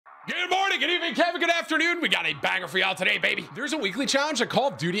Good morning, good evening, Kevin, good afternoon. We got a banger for y'all today, baby. There's a weekly challenge that Call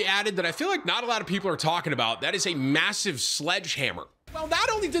of Duty added that I feel like not a lot of people are talking about. That is a massive sledgehammer. Well,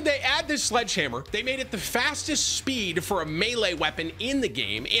 not only did they add this sledgehammer, they made it the fastest speed for a melee weapon in the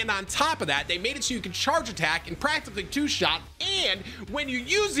game. And on top of that, they made it so you can charge attack in practically 2-shot. And when you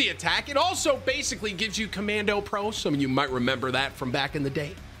use the attack, it also basically gives you Commando Pro. Some of you might remember that from back in the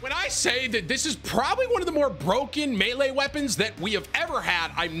day. When I say that this is probably one of the more broken melee weapons that we have ever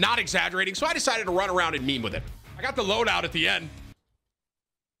had, I'm not exaggerating, so I decided to run around and meme with it. I got the loadout at the end.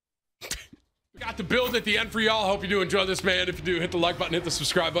 We got the build at the end for y'all. Hope you do enjoy this, man. If you do, hit the like button, hit the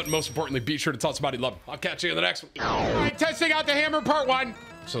subscribe button. Most importantly, be sure to tell somebody you love them. I'll catch you in the next one. All right, testing out the hammer part 1.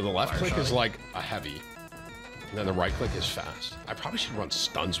 So the left click is like a heavy, and then the right click is fast. I probably should run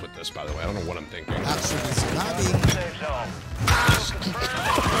stuns with this, by the way. I don't know what I'm thinking.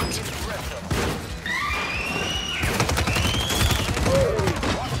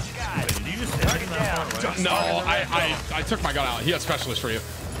 No, I took my gun out. He had specialist for you.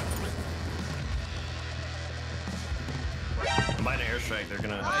 I'm buying an airstrike. They're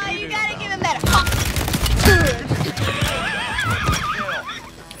gonna. Oh, you gotta give him that.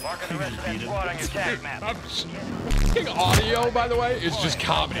 Marking the rest of that squad on your tag map. Audio, by the way, is just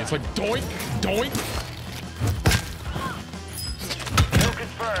comedy. It's like doink, doink. Kill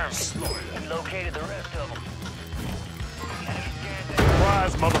confirmed. We located the rest of them.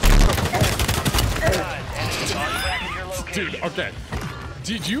 Surprise, motherfucker. Dude, okay.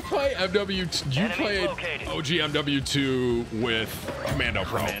 Did you play MW? You played OG MW2 with Commando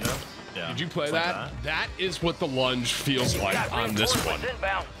Pro? Yeah. Did you play that? That is what the lunge feels like on this one.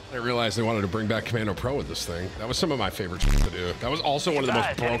 I realized they wanted to bring back Commando Pro with this thing. That was some of my favorite shit to do. That was also one of the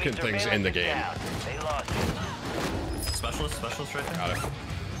most broken things in the game. Specialist right there. Got it.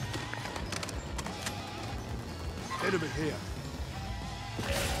 Enemy here.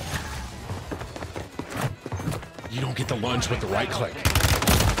 You don't get the lunge with the right click.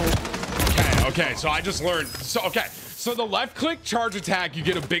 Okay, so I just learned. So the left click charge attack, you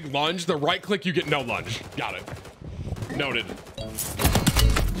get a big lunge. The right click, you get no lunge. Got it. Noted.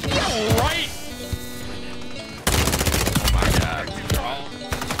 Yeah, right. Oh my God.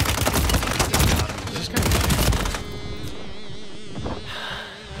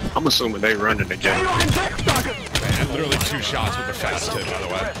 I'm assuming they run it again. Man, literally 2 shots with the fast hit, by the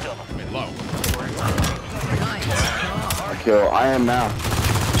way. I mean, low. Kill. I am now.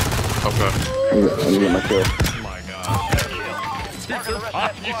 Okay. I'm getting my kill. Oh my God.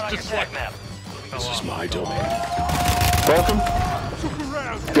 He's just like, this is my domain. Welcome.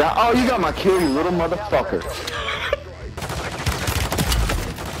 Yeah. Oh, you got my kill, you little motherfucker.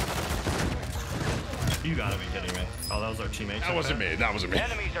 You gotta be kidding me. Oh, that was our teammate. That wasn't me. That wasn't me.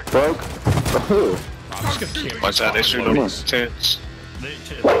 Broke. Who? I'm just gonna kill you. Watch out, they shoot on these tents. They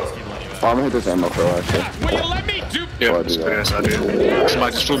just keep letting you Oh, I'm gonna hit this ammo pro actually. Will you let me do? Yeah, yes, I did.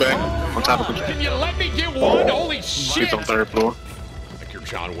 Somebody just flew back on top of Can it. you let me get one? Holy shit! He's on 3rd floor. Like you're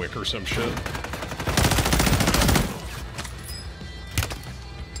John Wick or some shit.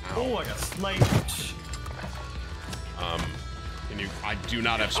 Oh, I got sniped. Can you? I do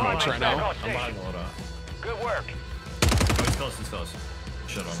not have smokes right now. I'm buying the loadout. Good work. Oh, he's close. He's close.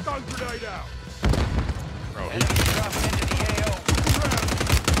 Shit on him. Stun grenade out. Bro, Dropping into the AO.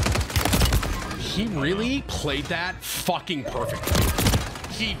 he really played that fucking perfectly.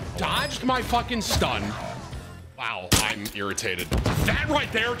 He dodged my fucking stun. Wow, I'm irritated. That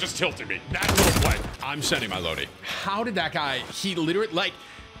right there just tilted me. That little play. I'm sending my loadie. How did that guy? He literally like.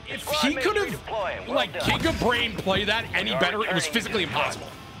 If he could have, like, Giga Brain play that any better, it was physically impossible.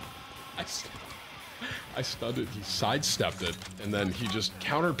 I stunned it, he sidestepped it, and then he just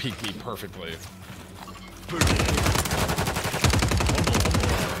counter-peeked me perfectly.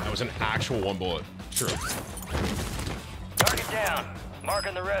 That was an actual 1 bullet. True. Target down.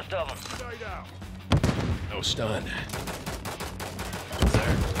 Marking the rest of them. Grenade out. No stun.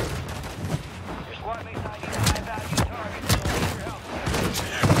 There. Your squad mates ID a high-value target.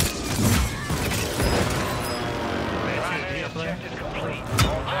 Primary objective complete.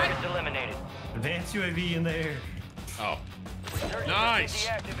 All targets eliminated. Advanced UAV in the air. Oh. Search Nice.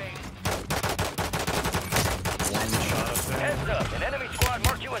 deactivated. One shot up there. Heads up. An enemy squad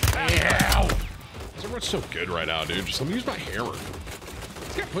marked you as fast. Yeah. Everyone's so good right now, dude. Just let me use my hammer.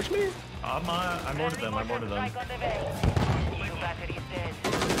 This guy push me? I mortared them. I mortared them.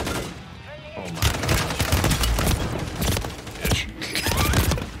 Oh my gosh. Bitch.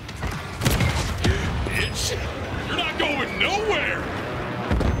 Bitch. You're not going nowhere.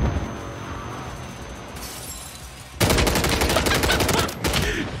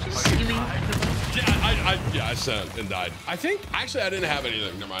 Just give me. Yeah, I 100% and died. I think, actually, I didn't have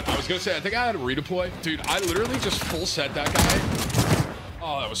anything. Never mind. I was gonna say, I think I had a redeploy. Dude, I literally just full set that guy.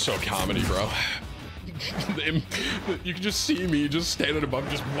 Oh, that was so comedy, bro. You can just see me just standing above,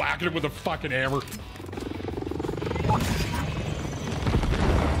 just whacking him with a fucking hammer.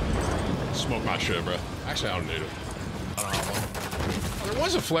 Smoke my shit, bro. Actually, I don't need it. I don't have one. Oh, there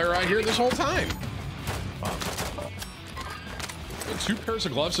was a flare right here this whole time. Two pairs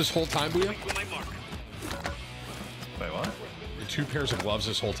of gloves this whole time, Booyah? Wait, what? 2 pairs of gloves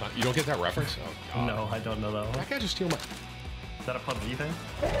this whole time. You don't get that reference? Oh, God. No, I don't know that one. That guy just steal my... Is that a PUBG thing?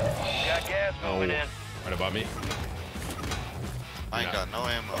 Got gas moving in. Right above me. I ain't got no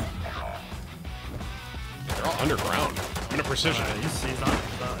ammo. They're all underground. I'm in a precision. He's not.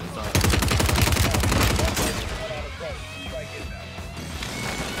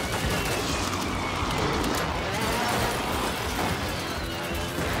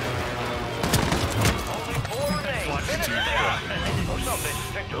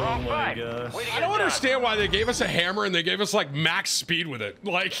 Oh my gosh. I don't understand why they gave us a hammer and they gave us like max speed with it.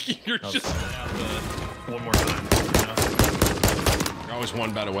 Like, you're just... One more time. You know? You're always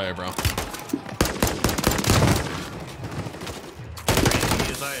one bet away, bro. I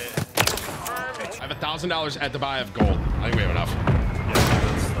have $1,000 at the buy of gold. I think we have enough.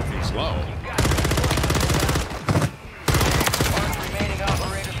 Yeah, It's low.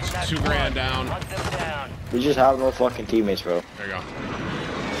 2 grand down. We just have no fucking teammates, bro. There you go.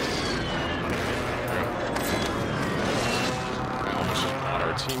 I almost shot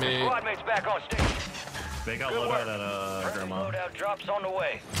our teammate. Squad mates back on station. They got loadout at Grandma. Loadout drops on the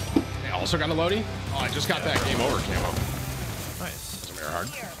way. They also got a loadie? Oh, I just got that game over camo. Nice. It's very hard.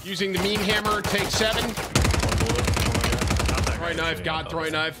 Using the meme hammer, take 7. Throwing knife, God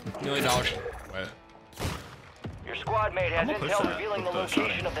throwing knife, $1 million. Wait. Your squad mate has I'm gonna push intel that revealing the with the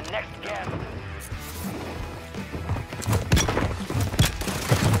location of the next gas.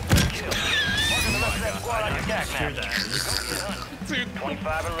 Dude,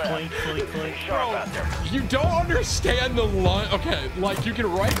 25 and left. Clink. Sharp out there. you don't understand the lunge. Okay, like you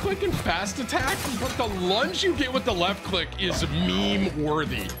can right click and fast attack, but the lunge you get with the left click is meme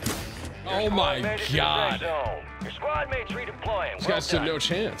worthy. Oh my God. Your squad mates redeploying. This guy stood no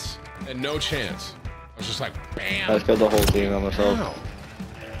chance. And no chance. I was just like, bam. I killed the whole team on myself. Wow.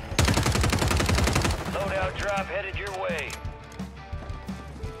 Loadout drop headed your way.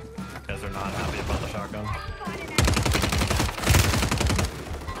 Guys are not happy about the shotgun.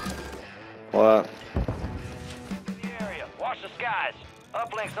 What? The area. Watch the skies.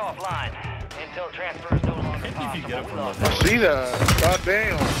 Uplinks offline. Intel transfer is no longer Maybe if you get it from possible. the See that?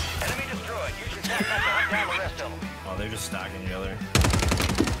 Goddamn. Enemy destroyed. Use your tactics to hunt down the rest of them. Oh, they're just stacking together.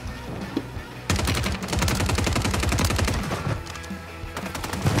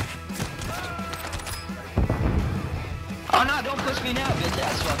 Oh no, don't push me now, bitch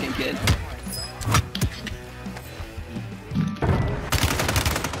ass fucking kid.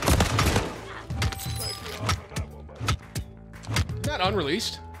 Is that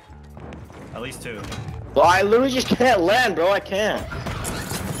unreleased? At least 2. Well, I literally just can't land, bro. I can't.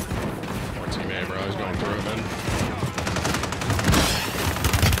 Poor teammate, bro. He's going through it, man.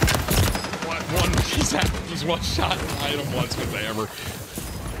 He's one shot. I hit him once with the hammer.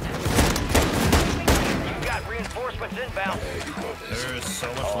 You've got reinforcements inbound. There's so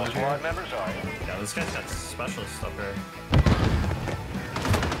much All loot squad here. members are. Yeah, this guy's got specialists up here.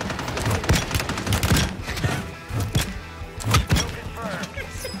 Confirmed.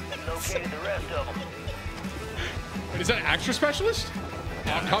 Located the rest of them. Wait, is that an extra specialist?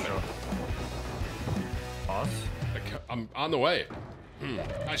 Oh, I'm coming. Boss? I'm on the way.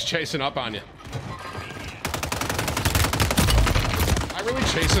 Guy's chasing up on you. I really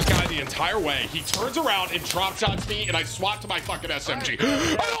chase this guy the entire way. He turns around and drop shots me, and I swap to my fucking SMG.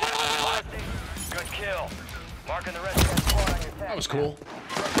 Good kill. Marking the rest of that squad on your That was cool.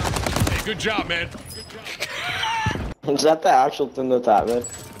 Hey, good job, man. Is that the actual TimTheTatman?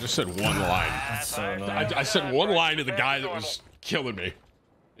 I just said one line. That's so annoying. I said one line to the guy that was killing me.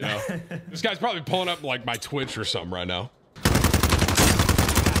 You know, this guy's probably pulling up like my Twitch or something right now.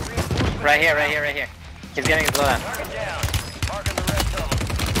 Right here. He's getting his loadout. Target down. Marking the rest of them.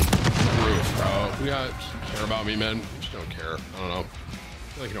 Roof, bro. You guys care about me, man? You just don't care. I don't know. I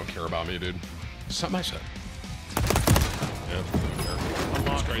feel like you don't care about me, dude. Something I said. Yeah, I don't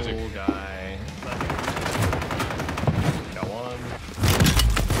care. It's crazy. Cool guy. Got one.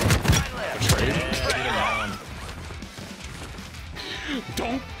 Betrayed. Beat him down.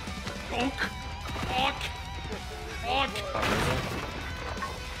 Donk. Donk. Donk. Donk. Top prison.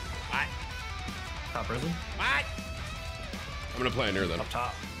 Top prison? What? I'm gonna play near then. Up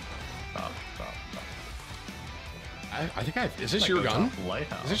top. Top. I think is this your gun?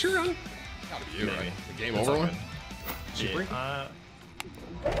 Lighthouse. Is this your gun? Gotta be you, Maybe. right? The game It's over all one? good. Super? Yeah,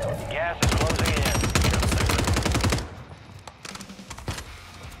 Gas is closing in.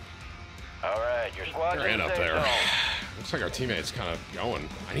 All right, your squad's They're in in the up safe there. zone. Looks like our teammate's kind of going.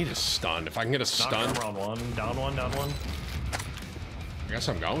 I need a stun. If I can get a stun, round one. Down one, down one. I guess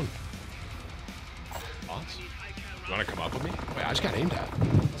I'm going. Thoughts? You want to come up with me? Wait, I just got aimed at.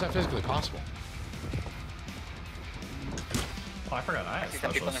 How's that physically possible? Oh, I forgot I have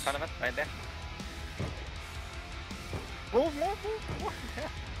Some people in specialists. front of us, right there. Move, move, move, move.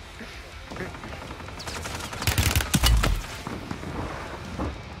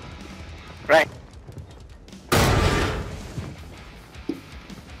 Right.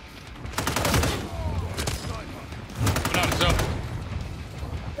 Put out his up.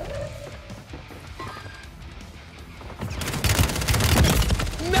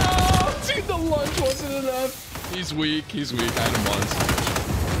 No! Dude, the lunge wasn't enough. He's weak. He's weak. I had him once.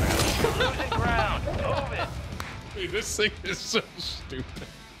 Losing ground. Move it. Dude, this thing is so stupid.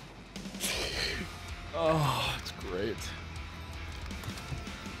 Oh, it's great.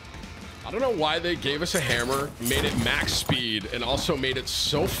 I don't know why they gave us a hammer, made it max speed, and also made it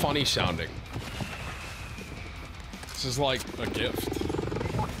so funny sounding. This is like a gift.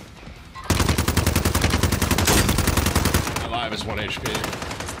 My live is 1 HP.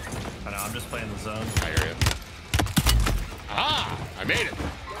 I know, I'm just playing the zone. I hear you. Aha! I made it.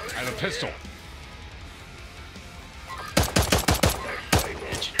 I have a pistol.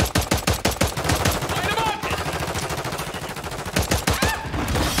 Light him up!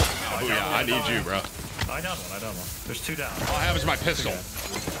 Oh, yeah, I need you, bro. I got one, I got one. There's two down. All I have is my pistol.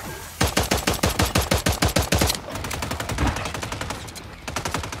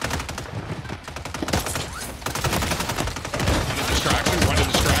 Point of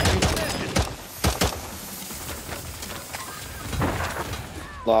distraction.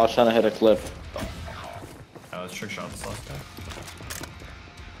 Well, I was trying to hit a clip. Oh, it's trick shot this last guy.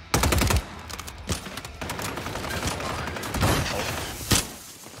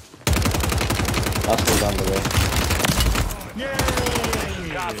 Last one's on the way.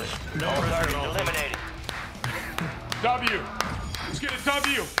 Got it. No All pressure targets at all. eliminated. W. Let's get a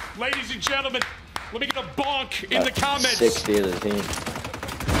W. Ladies and gentlemen, let me get a bonk in the comments. 60 of the team.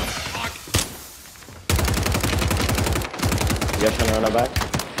 Bonk. You guys trying to run it back?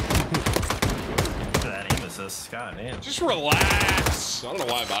 Look at that aim assist. God damn. Just relax. I don't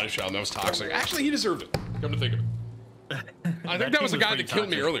know why I body shot him. That was toxic. Actually, he deserved it. Come to think of it. I think that was the guy that killed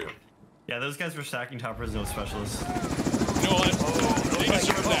me earlier. Yeah, those guys were stacking top prison specialists. You know what? They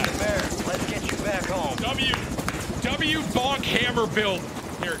deserve that. Let's get you back home. W bonk hammer build.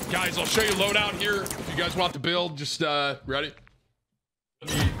 Here, guys, I'll show you loadout here. If you guys want the build, just ready.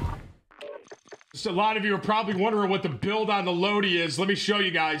 Just a lot of you are probably wondering what the build on the Lodi is. Let me show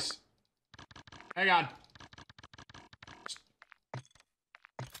you guys. Hang on.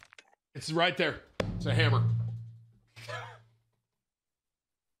 It's right there. It's a hammer.